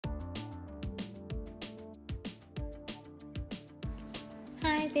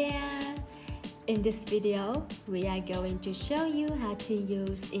there! In this video, we are going to show you how to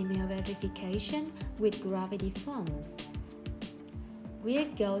use email verification with Gravity Forms. We'll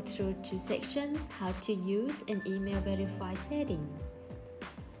go through two sections: how to use an email verify settings.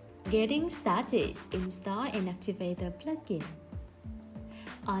 Getting started, install and activate the plugin.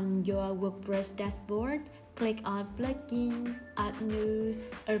 On your WordPress dashboard, click on Plugins, Add New,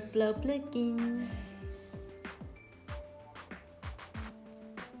 Upload Plugin.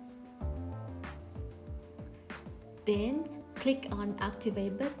 Then, click on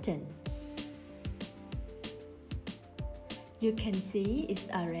Activate button. You can see it's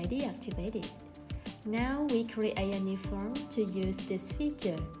already activated. Now we create a new form to use this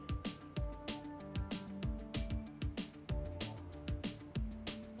feature.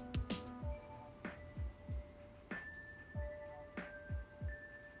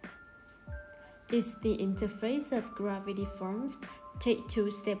 It's the interface of Gravity Forms. Take to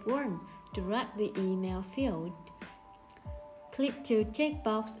step 1. Drag the email field. Click to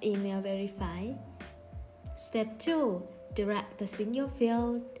checkbox Email Verify. Step 2. Drag the single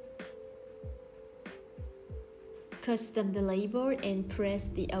field. Custom the label and press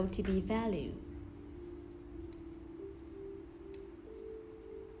the OTP value.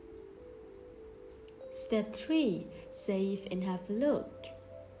 Step 3. Save and have a look.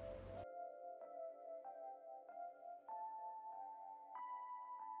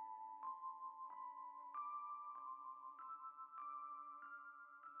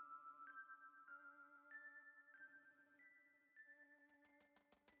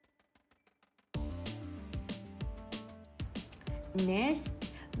 Next,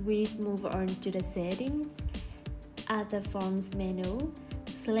 we move on to the settings. At the Forms menu,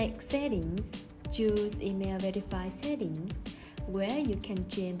 select Settings, choose Email Verify Settings, where you can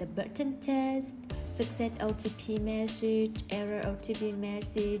change the button text, success OTP message, error OTP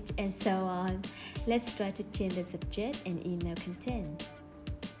message, and so on. Let's try to change the subject and email content.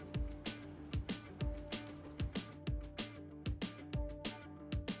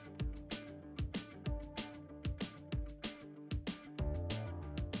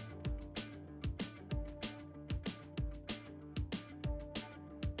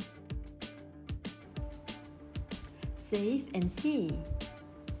 Save and see.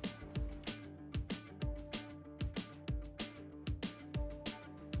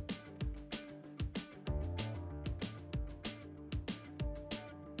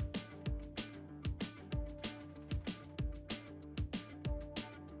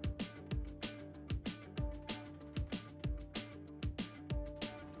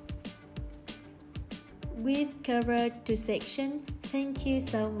 We've covered two sections. Thank you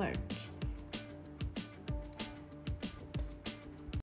so much.